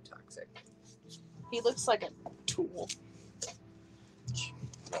 He's so toxic. He looks like a tool.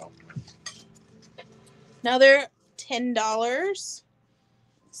 Another $10.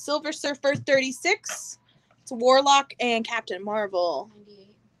 Silver Surfer 36. It's Warlock and Captain Marvel.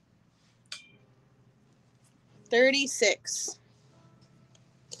 98. 36.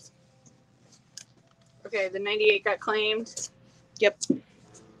 Okay, the 98 got claimed. Yep.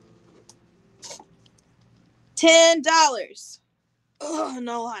 $10. Oh,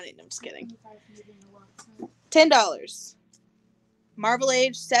 no, honey. I'm just kidding. 25 moving a lot. $10. Marvel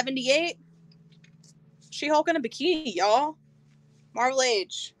Age 78. She-Hulk in a bikini, y'all. Marvel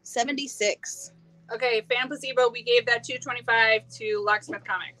Age 76. Okay, Fan Placebo, we gave that $2.25 to Locksmith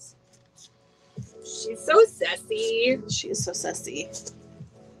Comics. She's so sassy. She is so sassy.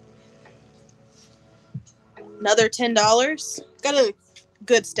 Another $10. Got a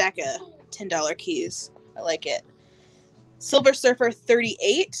good stack of $10 keys. I like it. Silver Surfer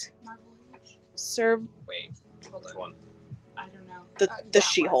 38. Marvel Age? Wait, hold Which on. one? I don't know. The That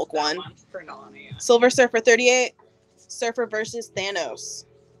She-Hulk that one. For Nolani, yeah. Silver Surfer 38. Surfer versus Thanos.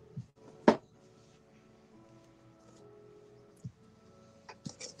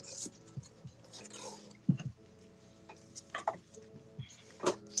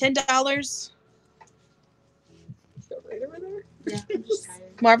 $10. Go right over there. Yeah, I'm just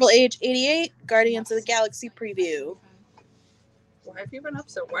tired. Marvel Age 88. Guardians of the Galaxy preview. Why have you been up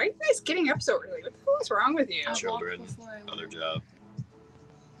so? Why are you guys getting up so early? What the hell is wrong with you? I walked Children, before I Other went. job.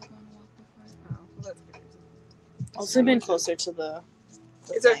 I went to walk before. Oh, well, that's confusing. Also been closer to the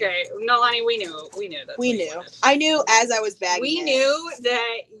It's okay. Nolani, we knew. We knew that. We knew. I knew as I was bagging We it. knew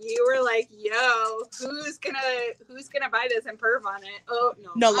that you were like, "Yo, who's gonna buy this and perv on it?" Oh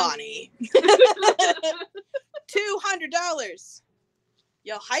no, Nolani. $200.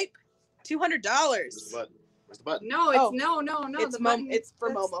 Yo, hype. Where's the $200. button? Where's the button? No, it's Oh. no. It's the Mo- button. it's for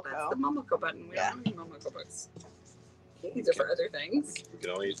that's Momoko. the Momoko button. We Yeah. don't have any Momoko books. These are for other things. We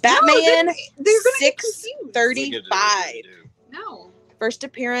can only. Batman No, they're gonna get confused. 635. No, First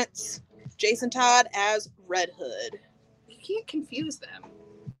appearance. Jason Todd as Red Hood. you can't confuse them,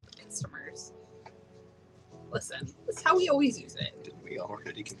 customers. Listen, that's how we always use it. Didn't we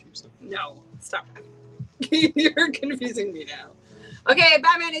already confuse them? No, stop. You're confusing me now. Okay,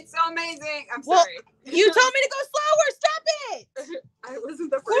 Batman, it's so amazing. I'm Well, sorry. You told me to go slower. Stop it. I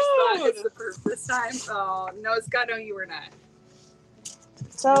wasn't the first thought. Rude. It's the first this time. Oh no, Scott, no, you were not.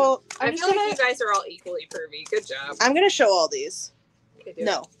 So I I'm feel just like gonna, you guys are all equally pervy. Good job. I'm gonna show all these. Okay, do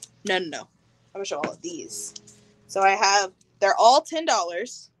No. I'm gonna show all of these. So I have. They're all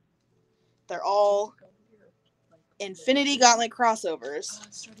 $10. They're all Infinity Gauntlet crossovers.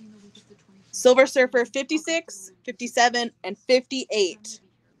 Starting the week of the 25th. Silver Surfer 56, 57, and 58.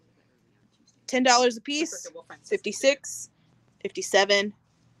 $10 a piece. We'll find some. 56, 57,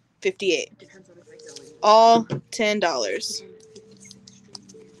 58. Depends on if I go in. All $10.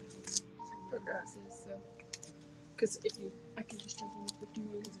 Because if you I can just jump on the 50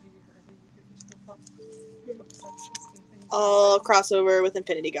 movies video for every week if you still pop. Yeah, that's just the thing. All crossover with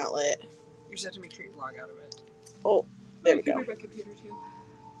Infinity Gauntlet. you just have to make sure you log out of it. Oh, there we It could go. be my computer too.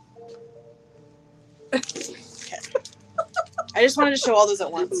 I just wanted to show all those at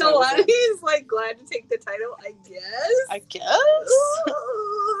once. so I wasn't- Nolani's like glad to take the title, I guess. I guess.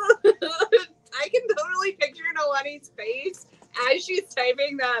 I can totally picture Nolani's face as she's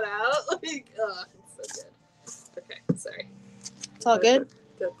typing that out. Like, it's so good. Okay, sorry. It's all good.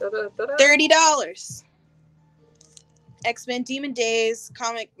 Da-da-da-da-da. $30. X-Men Demon Days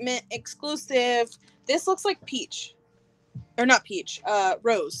Comic Mint exclusive. This looks like Peach. Or not Peach.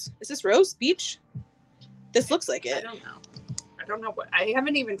 Rose. Is this Rose? Peach? This looks like I it. don't know. I don't know what. I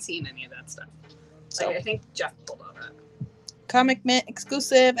haven't even seen any of that stuff. So I think Jeff pulled all that. Comic Mint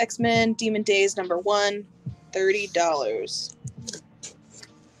exclusive X-Men Demon Days #1. $30.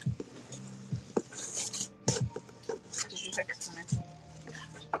 Did you check it?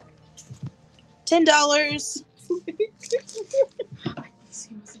 $10.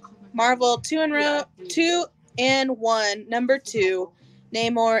 Marvel 2 in row, 2 and 1, #2.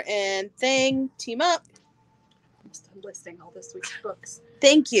 Namor and Thing team up. I'm still listing all this week's books.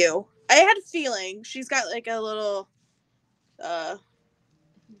 Thank you. I had a feeling she's got like a little. Oh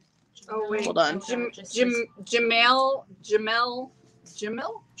wait, Hold on. Jamil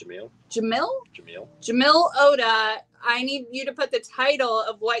Oda. I need you to put the title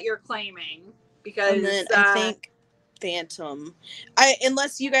of what you're claiming because And then I think Phantom.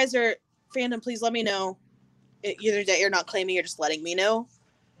 Unless you guys are Phantom, please let me know. Either that you're not claiming, you're just letting me know.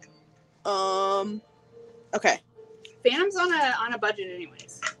 Okay. Phantom's on a budget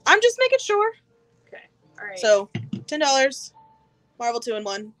anyways. I'm just making sure. Okay, all right. So $10. Marvel 2 in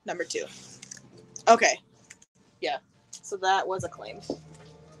 1, #2. Okay. Yeah. So that was a claim.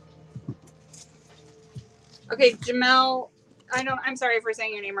 okay, Jamel. I'm sorry for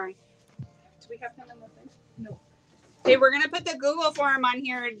saying your name wrong. Do we have him in the thing? No. Okay, we're gonna put the Google form on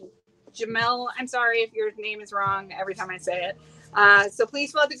here. Jamel, I'm sorry if your name is wrong every time I say it. So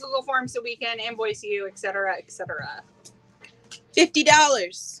please fill out the Google form so we can invoice you, etc., etc.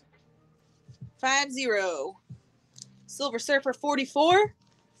 $50. 50. Silver Surfer 44.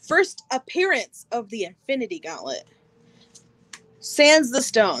 First appearance of the Infinity Gauntlet. Sans the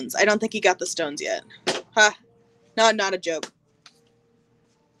stones. I don't think he got the stones yet. Ha. No, not a joke.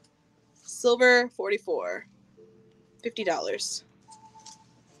 Silver 44. $50.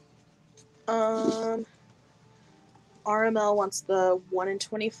 RML wants the 1 in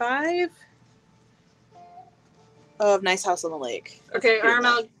 25 of Nice House on the Lake. Okay,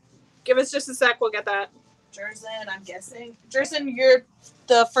 RML, give us just a sec. We'll get that. Jerson, I'm guessing. Jerson, you're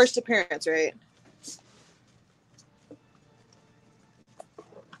the first appearance, right?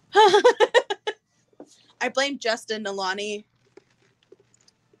 I blame Justin Nalani.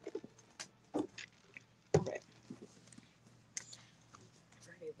 Okay.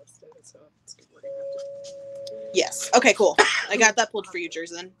 Yes. Okay, cool. I got that pulled for you,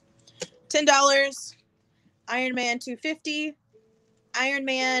 Jerson. $10. Iron Man 250. Iron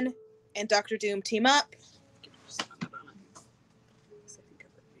Man and Doctor Doom team up.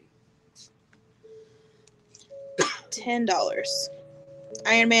 $10.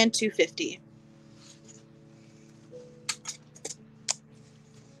 Iron Man 250.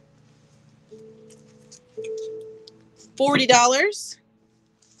 $40.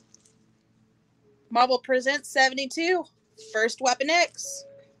 Marvel Presents 72. First Weapon X.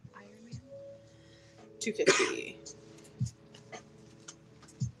 Iron Man. $250.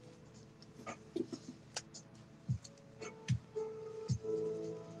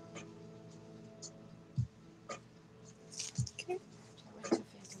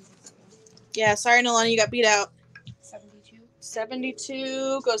 Yeah, sorry, Nalani, you got beat out. 72.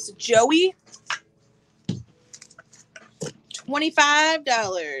 72 goes to Joey.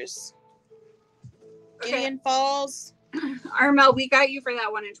 $25. Okay. Gideon Falls. RML, we got you for that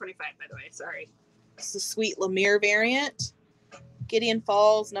 1 in 25, by the way. Sorry. This is the sweet Lemire variant. Gideon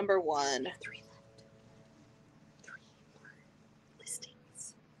Falls, number 1. 3 more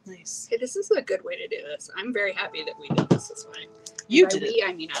listings. Nice. Okay, this is a good way to do this. I'm very happy that we did this way. You By did we, it.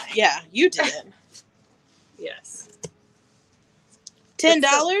 I mean I. Yeah, you did it. Yes. $10.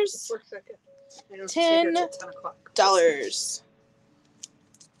 For a second. I don't stay here till 10 o'clock. $10. It's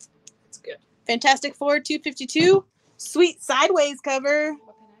good. Fantastic Four, $252. Sweet Sideways cover.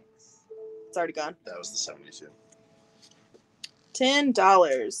 Weapon X. It's already gone. That was the 72.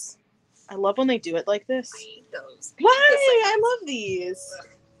 $10. I love when they do it like this. I hate those. Why? I love these.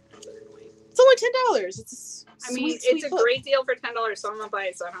 It's only $10. It's a I mean, sweet, sweet it's a book. great deal for $10, so I'm gonna buy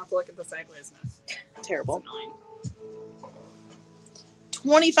it so I don't have to look at the sidewaysness. It's Terrible. annoying.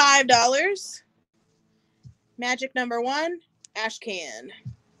 $25. Magic number 1, Ashcan.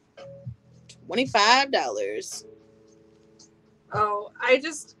 $25. Oh, I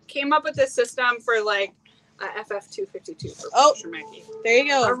just came up with this system for like FF252 for Oh. Patricia Mackey. There you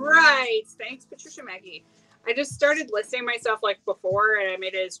go. All right, thanks, Patricia Mackey. I just started listing myself like before, and I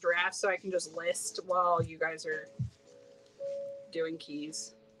made it as draft so I can just list while you guys are doing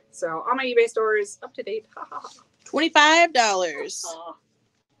keys. So all my eBay stores up to date. Ha, ha, ha. $25. Oh,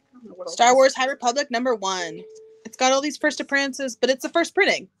 I don't know what else Star is- Wars High Republic number 1. It's got all these first appearances, but it's the first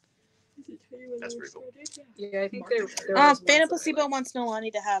printing. That's pretty cool. Yeah, I think there was Phantom one Placebo wants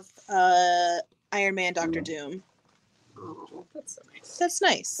Nolani to have Iron Man, Doctor Doom. Oh, that's so nice. That's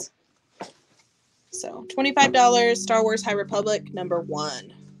nice. So $25. Star Wars High Republic number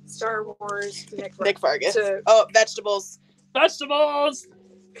 1. Star Wars, Nick Fargus. So- Oh, vegetables. Vegetables.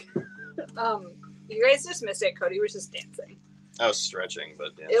 You guys just missed it. Cody was just dancing. I was stretching,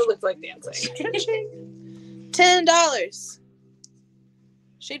 but yeah. It looked like dancing. $10.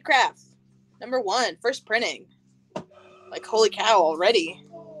 Shadecraft number 1. First printing. Like, holy cow, already.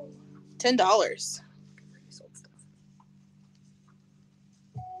 $10.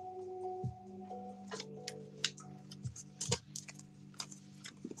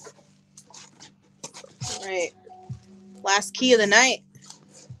 All right. Last key of the night.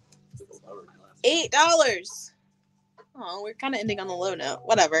 $8. Oh, we're kind of ending on the low note.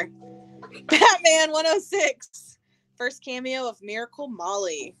 Whatever. Batman 106. First cameo of Miracle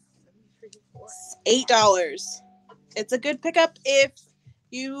Molly. $8. It's a good pickup if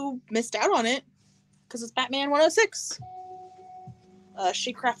you missed out on it, because it's Batman 106.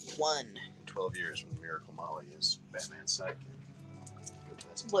 Shadecraft 1. 12 years when Miracle Molly is Batman's sidekick.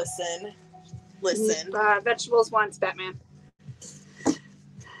 Listen. Vegetables wants Batman.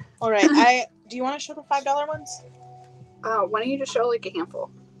 All right. Do you want to show the $5 ones? Why don't you just show like a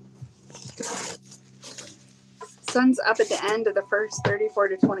handful? Sun's up at the end of the first 34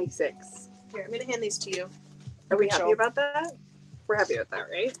 to 26. Here, I'm gonna hand these to you. Are we Good happy show. about that? We're happy with that,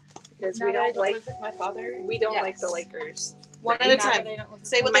 right? Because Now we that I don't like live with my father. we don't Yes. like the Lakers. One Now at a that time. I don't live with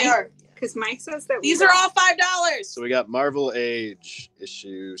Say what Mike- they are. Because Mike says that These are all $5. So we got Marvel Age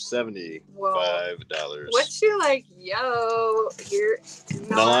issue $75. Whoa. What's she like? Yo, here.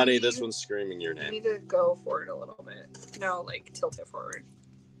 Nalani, this one's screaming your You name. need to go forward a little bit. No, like tilt it forward.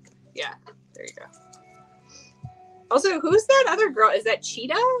 Yeah, there you go. Also, who's that other girl? Is that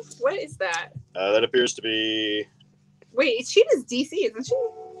Cheetah? What is that? That appears to be Wait, Cheetah's DC, isn't she?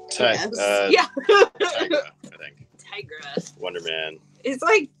 Yes. Yeah. Tigra, I think. Tigra. Wonder Man. It's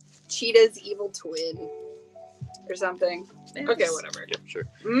like Cheetah's evil twin or something. Okay, whatever. Yeah, sure.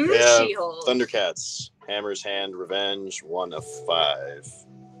 Yeah. Yeah, She-Hulk. Thundercats. Hammer's Hand Revenge, 1 of 5.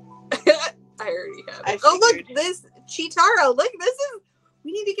 I already have I it. Oh, look, figured. this Cheetara. Look, this is.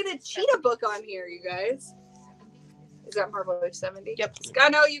 We need to get a cheetah book on here, you guys. Is that Marvel Age 70? Yep.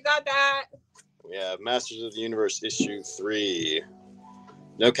 Scano, you got that. We have Masters of the Universe issue 3.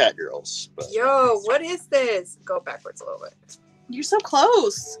 No Catgirls, but Yo, what is this? Go backwards a little bit. You're so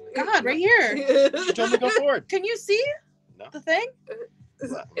close. God, right here. you told me to go forward. Can you see No. the thing?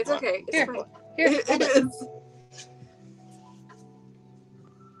 It's okay. It's Here. fine. Here, It hold it. is.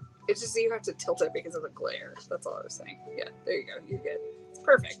 It's just you have to tilt it because of the glare. That's all I was saying. Yeah, there you go. You're good. It's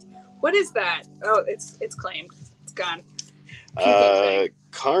perfect. What is that? Oh, it's claimed. It's gone.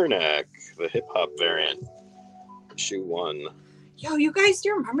 Karnak, the hip hop variant, issue 1. Yo, you guys, do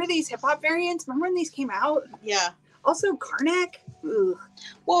you remember these hip hop variants? Remember when these came out? Yeah. Also, Karnak. Ugh,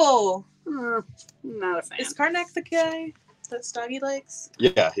 Whoa. not a fan. Is Karnak the guy that Stoggy likes?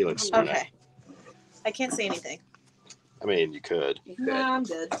 Yeah, he looks Karnak. Okay. I can't say anything. I mean, you could. You could. Nah, I'm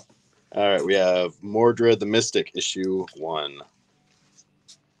good. All right, we have Mordred the Mystic, issue 1.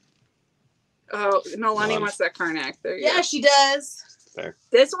 Oh, no, Lonnie One. wants that Karnak. There you Yeah, go. she does.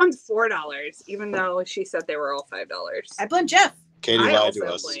 This one's $4, even though she said they were all $5. I blame Jeff. Katie I lied to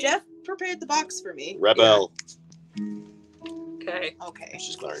also us. blame- Jeff prepared the box for me. Rebel. Okay. Okay.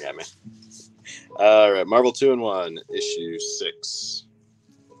 She's glaring at me. All right, Marvel 2-in-1, issue 6.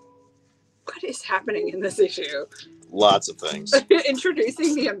 What is happening in this issue? Lots of things.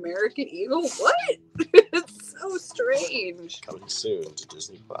 Introducing the American Eagle? What? It's so strange. Coming soon to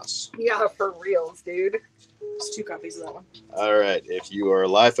Disney Plus. Yeah, for reals, dude. There's 2 copies of that one. All right, if you are a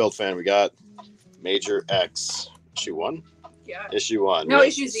Liefeld fan, we got Major X, issue 1. Yeah. Issue 1. No, We have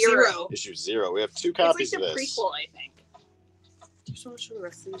issue 0. issue 0. We have 2 It's like copies the of this. prequel, I think. Just want to show the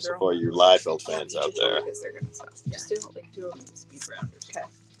rest of these. So for you Liefeld fans Yeah, out there. because they're gonna stop. Just do like do a speed round.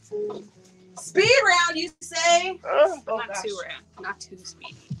 Okay. Speed round, you say? But Oh, not gosh. too round. Not too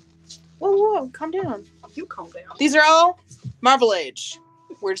speedy. Whoa, whoa, calm down. You calm down. These are all Marvel Age.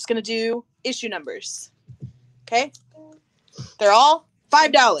 We're just gonna do issue numbers. Okay? They're all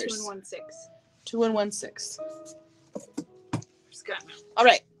 $5. 2-1-6. 2-1-6. Scott. All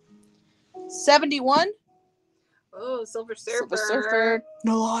right. 71. Oh, Silver Surfer. Silver Surfer.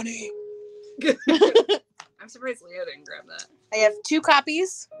 Nalani. I'm surprised Leah didn't grab that. I have 2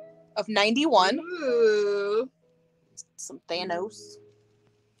 copies of 91. Ooh, Some Thanos.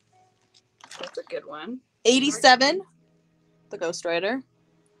 that's a good one. 87. The Ghost Rider.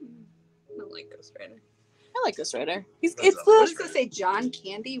 I don't like Ghost Rider. I like Ghost Rider. It's What does the it say? John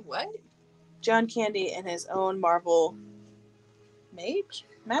Candy? What? John Candy and his own Marvel mage?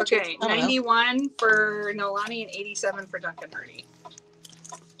 Magic? Okay, I don't know. 91 for Nolani and 87 for Duncan Hardy.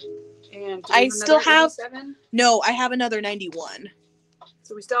 And do I we have still another have- 87? No, I have another 91.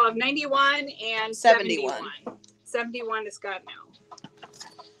 So we still have 91 and 71. 71 is Scott now.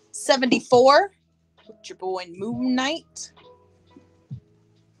 74. With your boy Moon Knight.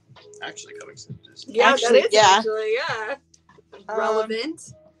 Actually coming soon to Disney. Yeah, Actually, that is yeah. actually, yeah.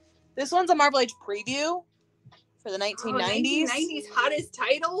 Relevant. This one's a Marvel Age preview for the 1990s. 1990s hottest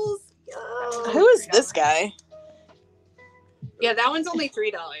titles. Yo. Who is this guy? Yeah, that one's only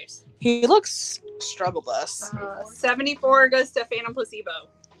 $3. He looks struggle bus. 74 goes to Phantom Placebo.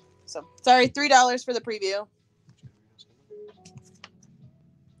 So sorry, $3 for the preview.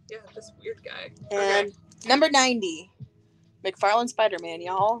 Yeah, this weird guy. And number 90, McFarlane Spider-Man,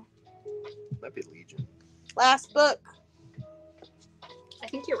 y'all. Might be Legion. Last book. I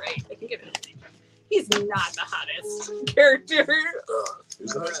think you're right. I think it is. He's not the hottest character. Ugh.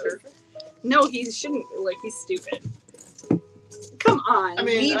 Who's the next character? No, he shouldn't. Like, he's stupid. Come on, I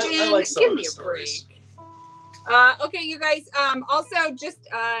mean, I Legion, like some give of me his a break. stories. Okay, you guys. Also, just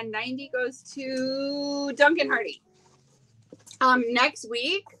 90 goes to Duncan Hardy. Next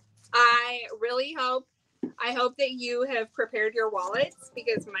week, I really hope I hope that you have prepared your wallets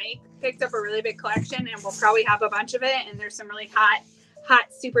because Mike picked up a really big collection and we'll probably have a bunch of it. And there's some really hot,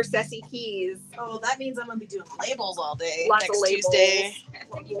 super sassy keys. Oh, that means I'm gonna be doing labels all day. Lots next of labels. Tuesday.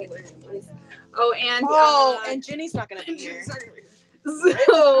 Oh, and And Jenny's not gonna be here.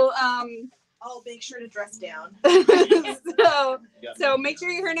 so I'll make sure to dress down. so make sure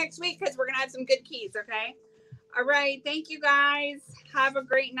you're here next week because we're gonna have some good keys. Okay. All right. Thank you guys. Have a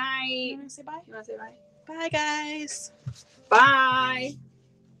great night. You wanna say bye? You want to say bye? Bye, guys. Bye.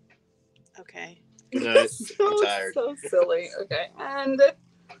 Okay. Good night. So, I'm tired. so silly. Okay. And